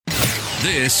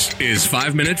This is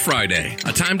 5 Minute Friday,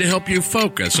 a time to help you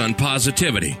focus on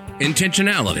positivity,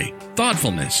 intentionality,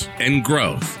 thoughtfulness, and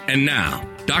growth. And now,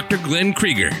 Dr. Glenn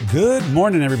Krieger. Good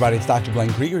morning, everybody. It's Dr.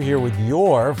 Glenn Krieger here with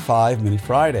your 5 Minute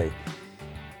Friday.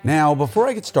 Now, before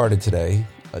I get started today,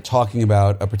 talking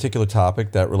about a particular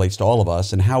topic that relates to all of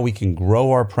us and how we can grow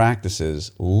our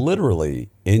practices literally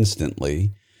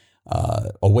instantly,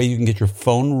 a way you can get your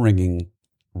phone ringing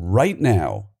right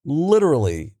now,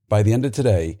 literally by the end of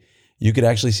today, you could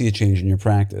actually see a change in your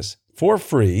practice for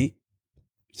free.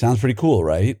 Sounds pretty cool,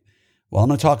 right? Well, I'm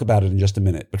going to talk about it in just a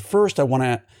minute. But first, I want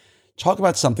to talk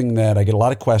about something that I get a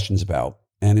lot of questions about,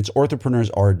 and it's Orthopreneurs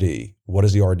RD. What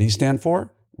does the RD stand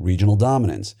for? Regional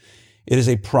Dominance. It is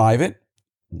a private,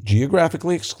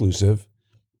 geographically exclusive,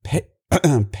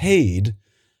 paid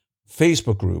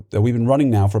Facebook group that we've been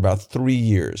running now for about 3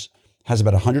 years. Has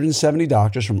about 170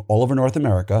 doctors from all over North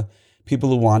America, people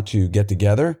who want to get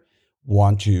together,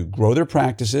 want to grow their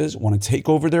practices, want to take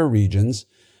over their regions,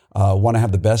 want to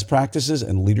have the best practices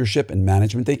and leadership and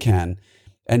management they can,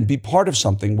 and be part of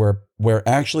something where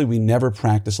actually we never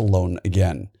practice alone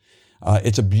again.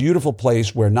 It's a beautiful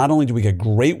place where not only do we get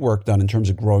great work done in terms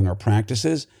of growing our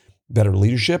practices, better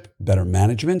leadership, better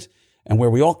management, and where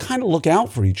we all kind of look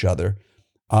out for each other,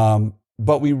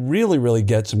 but we really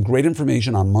get some great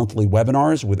information on monthly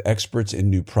webinars with experts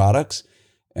in new products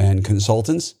and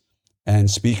consultants and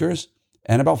speakers.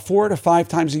 And about 4 to 5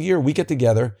 times a year, we get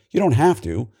together. You don't have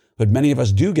to, but many of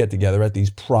us do get together at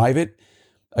these private,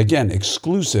 again,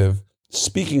 exclusive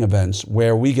speaking events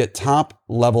where we get top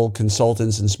level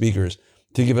consultants and speakers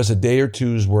to give us a day or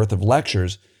two's worth of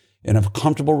lectures in a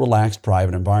comfortable, relaxed,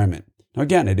 private environment. Now,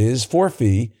 again, it is for a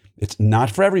fee. It's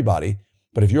not for everybody,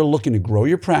 but if you're looking to grow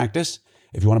your practice,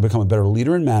 if you want to become a better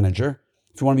leader and manager,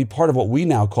 if you want to be part of what we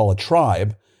now call a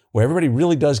tribe, where everybody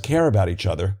really does care about each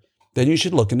other, then you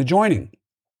should look into joining.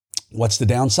 What's the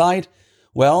downside?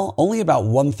 Well, only about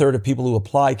 1/3 of people who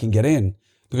apply can get in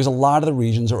because a lot of the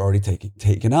regions are already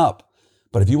taken up.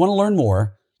 But if you want to learn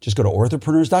more, just go to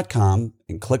orthopreneurs.com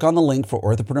and click on the link for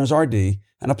Orthopreneurs RD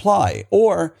and apply.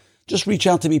 Or just reach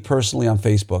out to me personally on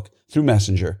Facebook through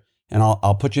Messenger, and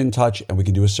I'll put you in touch and we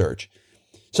can do a search.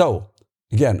 So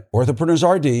again, Orthopreneurs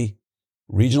RD,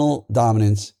 Regional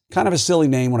Dominance, kind of a silly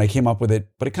name when I came up with it,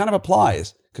 but it kind of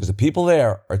applies because the people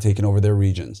there are taking over their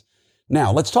regions.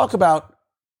 Now, let's talk about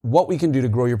what we can do to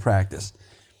grow your practice.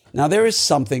 Now, there is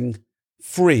something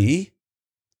free,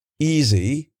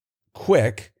 easy,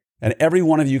 quick, and every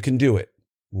one of you can do it.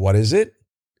 What is it?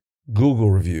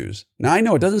 Google reviews. Now, I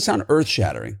know it doesn't sound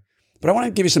earth-shattering, but I want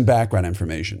to give you some background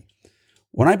information.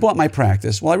 When I bought my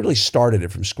practice, well, I really started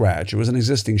it from scratch. It was an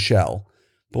existing shell.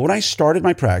 But when I started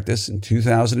my practice in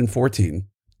 2014,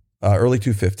 early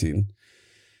 2015,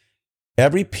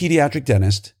 every pediatric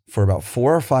dentist for about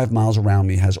 4 or 5 miles around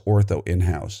me has ortho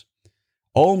in-house.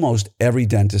 Almost every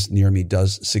dentist near me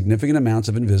does significant amounts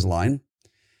of Invisalign,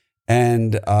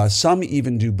 and some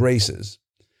even do braces.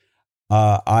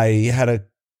 I had a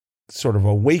sort of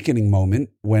awakening moment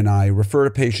when I referred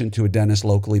a patient to a dentist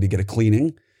locally to get a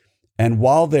cleaning, and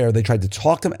while there, they tried to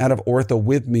talk them out of ortho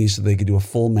with me so they could do a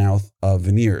full mouth of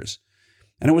veneers.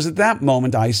 And it was at that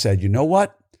moment I said, you know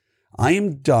what? I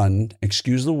am done,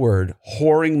 excuse the word,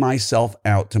 whoring myself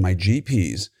out to my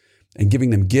GPs and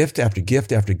giving them gift after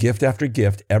gift after gift after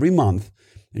gift every month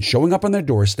and showing up on their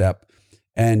doorstep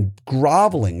and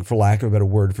groveling, for lack of a better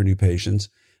word, for new patients.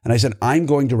 And I said, I'm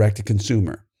going direct to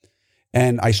consumer.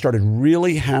 And I started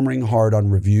really hammering hard on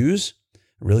reviews.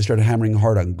 I really started hammering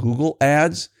hard on Google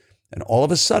ads. And all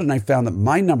of a sudden, I found that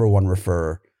my number one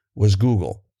referrer was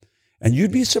Google. And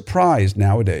you'd be surprised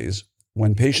nowadays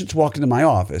when patients walk into my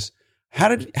office, how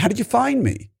did you find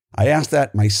me? I asked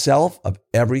that myself of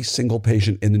every single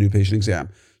patient in the new patient exam.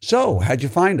 So, how'd you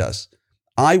find us?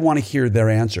 I want to hear their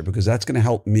answer because that's going to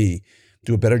help me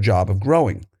do a better job of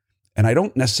growing. And I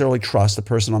don't necessarily trust the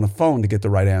person on the phone to get the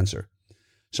right answer.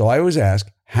 So I always ask,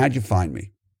 how'd you find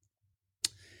me?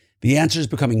 The answers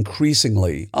become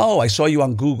increasingly, I saw you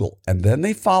on Google. And then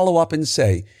they follow up and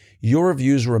say, your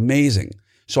reviews were amazing.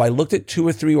 So I looked at 2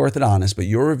 or 3 orthodontists, but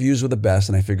your reviews were the best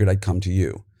and I figured I'd come to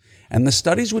you. And the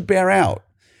studies would bear out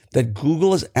that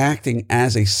Google is acting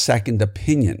as a second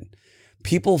opinion.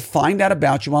 People find out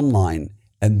about you online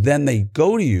and then they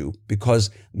go to you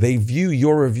because they view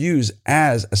your reviews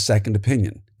as a second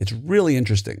opinion. It's really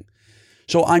interesting.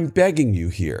 So I'm begging you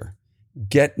here,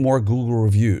 get more Google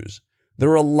reviews. There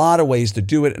are a lot of ways to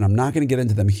do it, and I'm not going to get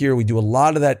into them here. We do a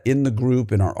lot of that in the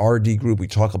group, in our RD group. We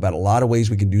talk about a lot of ways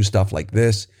we can do stuff like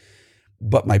this.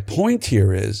 But my point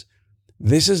here is,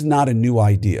 this is not a new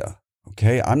idea,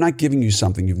 okay? I'm not giving you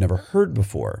something you've never heard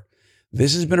before.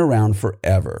 This has been around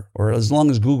forever, or as long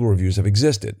as Google reviews have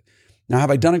existed. Now,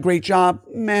 have I done a great job?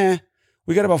 Meh.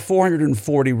 We got about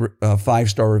 440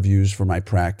 five-star reviews for my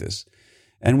practice.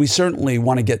 And we certainly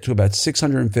want to get to about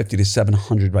 650 to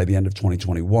 700 by the end of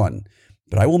 2021.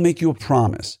 But I will make you a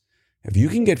promise. If you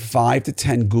can get 5 to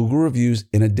 10 Google reviews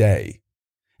in a day,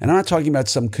 and I'm not talking about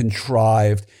some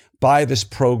contrived, buy this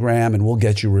program and we'll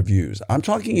get you reviews. I'm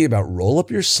talking about roll up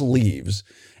your sleeves,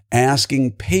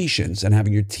 asking patients and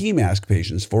having your team ask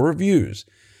patients for reviews.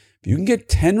 If you can get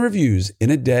 10 reviews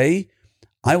in a day,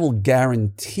 I will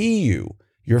guarantee you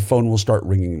your phone will start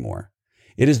ringing more.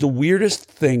 It is the weirdest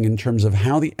thing in terms of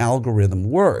how the algorithm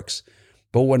works.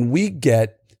 But when we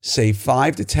get, say,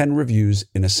 5 to 10 reviews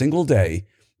in a single day,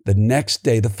 the next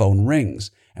day the phone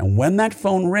rings. And when that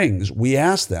phone rings, we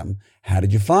ask them, how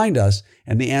did you find us?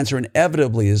 And the answer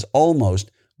inevitably is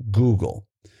almost Google.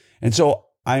 And so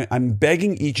I'm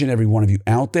begging each and every one of you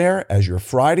out there, as your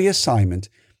Friday assignment,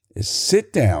 is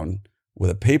sit down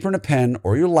with a paper and a pen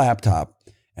or your laptop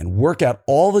and work out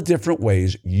all the different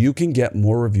ways you can get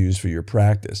more reviews for your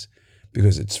practice.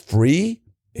 Because it's free,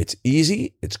 it's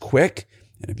easy, it's quick.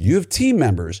 And if you have team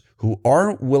members who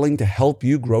aren't willing to help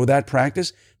you grow that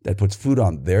practice that puts food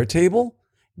on their table,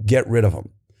 get rid of them.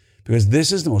 Because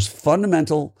this is the most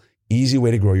fundamental, easy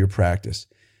way to grow your practice.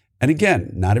 And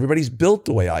again, not everybody's built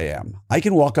the way I am. I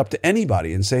can walk up to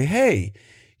anybody and say, hey,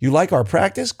 you like our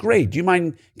practice? Great. Do you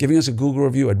mind giving us a Google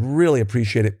review? I'd really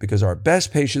appreciate it because our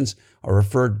best patients are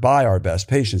referred by our best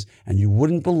patients. And you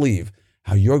wouldn't believe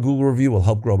how your Google review will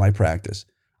help grow my practice.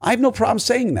 I have no problem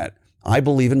saying that. I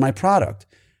believe in my product.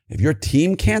 If your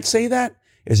team can't say that,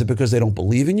 is it because they don't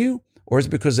believe in you? Or is it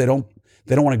because they don't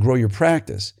want to grow your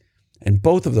practice? And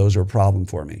both of those are a problem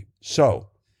for me. So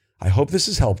I hope this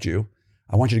has helped you.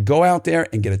 I want you to go out there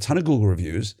and get a ton of Google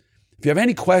reviews. If you have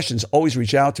any questions, always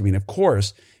reach out to me. And of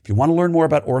course, if you want to learn more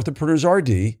about Orthopreneurs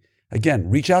RD, again,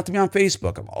 reach out to me on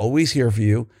Facebook. I'm always here for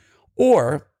you.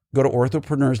 Or go to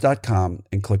orthopreneurs.com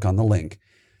and click on the link.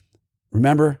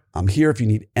 Remember, I'm here if you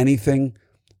need anything.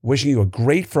 Wishing you a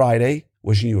great Friday,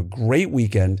 wishing you a great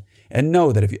weekend. And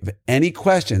know that if you have any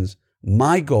questions,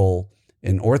 my goal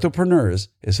in Orthopreneurs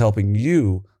is helping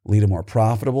you lead a more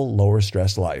profitable, lower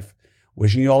stress life.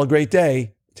 Wishing you all a great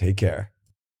day. Take care.